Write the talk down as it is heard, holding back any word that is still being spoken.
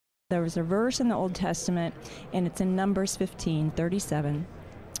There was a verse in the Old Testament, and it's in Numbers 15:37.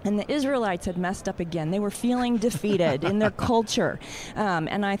 And the Israelites had messed up again. They were feeling defeated in their culture.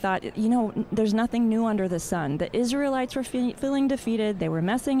 And I thought, there's nothing new under the sun. The Israelites were feeling defeated. They were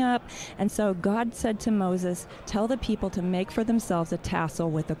messing up. And so God said to Moses, tell the people to make for themselves a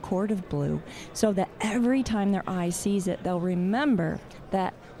tassel with a cord of blue, so that every time their eye sees it, they'll remember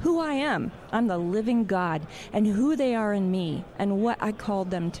that who I am. I'm the living God, and who they are in me, and what I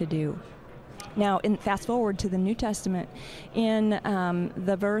called them to do. Now, fast forward to the New Testament, in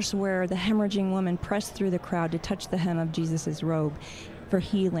the verse where the hemorrhaging woman pressed through the crowd to touch the hem of Jesus' robe for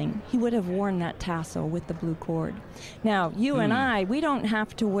healing, he would have worn that tassel with the blue cord. Now, you and I, we don't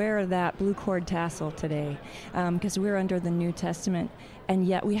have to wear that blue cord tassel today because we're under the New Testament, and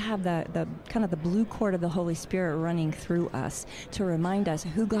yet we have the kind of the blue cord of the Holy Spirit running through us to remind us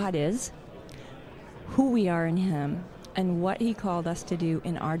who God is, who we are in Him, and what He called us to do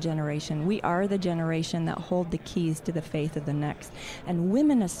in our generation. We are the generation that hold the keys to the faith of the next. And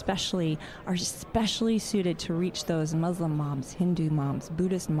women especially are especially suited to reach those Muslim moms, Hindu moms,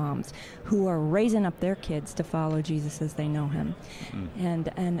 Buddhist moms who are raising up their kids to follow Jesus as they know Him. And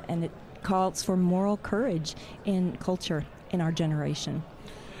it calls for moral courage in culture in our generation.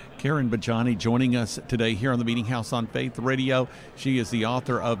 Karen Bejjani joining us today here on the Meeting House on Faith Radio. She is the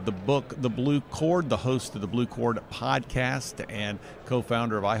author of the book, The Blue Cord, the host of the Blue Cord podcast, and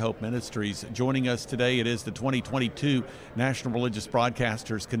co-founder of iHope Ministries. Joining us today, it is the 2022 National Religious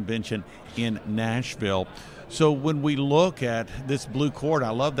Broadcasters Convention in Nashville. So when we look at this blue cord,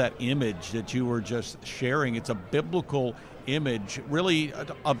 I love that image that you were just sharing. It's a biblical image, really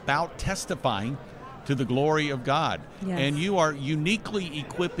about testifying to the glory of God. Yes. And you are uniquely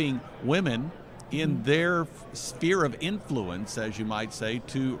equipping women in their sphere of influence, as you might say,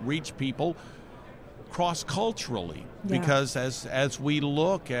 to reach people cross-culturally. Yeah. Because as we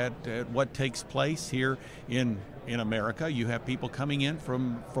look at what takes place here in America, you have people coming in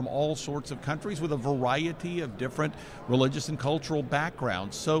from all sorts of countries with a variety of different religious and cultural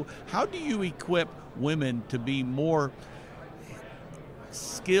backgrounds. So how do you equip women to be more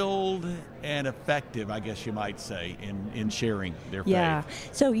skilled and effective, I guess you might say, in sharing their faith? Yeah.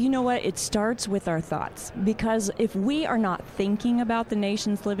 So you know what? It starts with our thoughts. Because if we are not thinking about the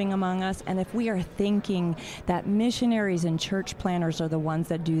nations living among us, and if we are thinking that missionaries and church planners are the ones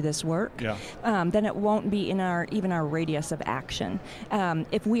that do this work, then it won't be in even our radius of action.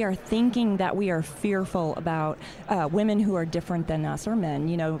 If we are thinking that we are fearful about women who are different than us, or men,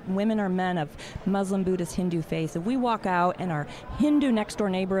 women or men of Muslim, Buddhist, Hindu faith, if we walk out and our Hindu next door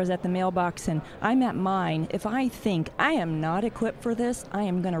neighbor is at the mailbox and I'm at mine, if I think I am not equipped for this, I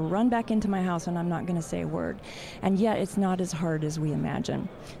am going to run back into my house and I'm not going to say a word. And yet it's not as hard as we imagine.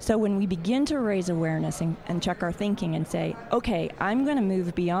 So when we begin to raise awareness and check our thinking and say, okay, I'm going to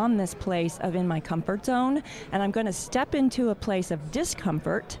move beyond this place of in my comfort zone, and I'm going to step into a place of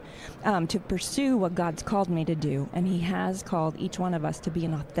discomfort to pursue what God's called me to do. And He has called each one of us to be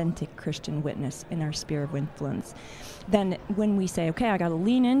an authentic Christian witness in our sphere of influence. Then when we say, okay, I got to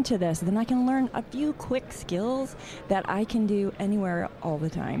lean into this, then I can learn a few quick skills that I can do anywhere all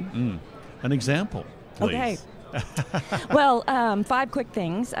the time. An example, please. Okay. Well, 5 quick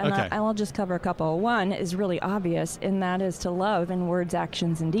things, and Okay. I'll just cover a couple. One is really obvious, and that is to love in words,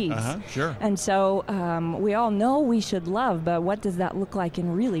 actions, and deeds. Sure. And so we all know we should love, but what does that look like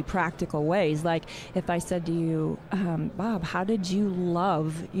in really practical ways? Like if I said to you, Bob, how did you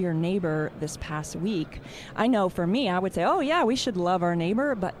love your neighbor this past week? I know for me, I would say, oh yeah, we should love our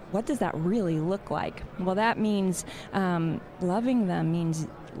neighbor, but what does that really look like? Well, that means loving them means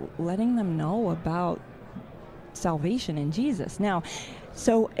letting them know about salvation in Jesus. Now,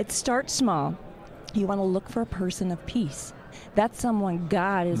 so it starts small. You want to look for a person of peace. That's someone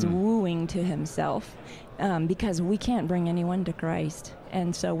God is wooing to Himself, because we can't bring anyone to Christ.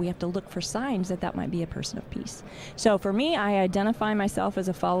 And so we have to look for signs that might be a person of peace. So for me, I identify myself as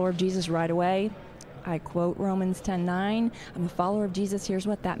a follower of Jesus right away. I quote Romans 10:9. I'm a follower of Jesus. Here's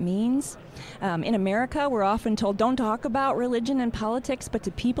what that means. In America, we're often told, don't talk about religion and politics, but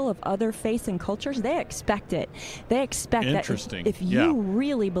to people of other faiths and cultures, they expect it. They expect that if you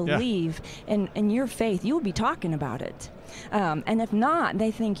really believe in your faith, you will be talking about it. And if not, they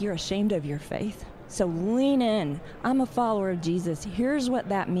think you're ashamed of your faith. So lean in. I'm a follower of Jesus. Here's what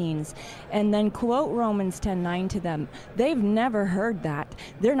that means. And then quote Romans 10:9 to them. They've never heard that.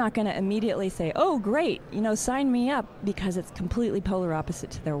 They're not going to immediately say, oh, great, sign me up, because it's completely polar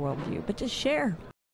opposite to their worldview. But just share.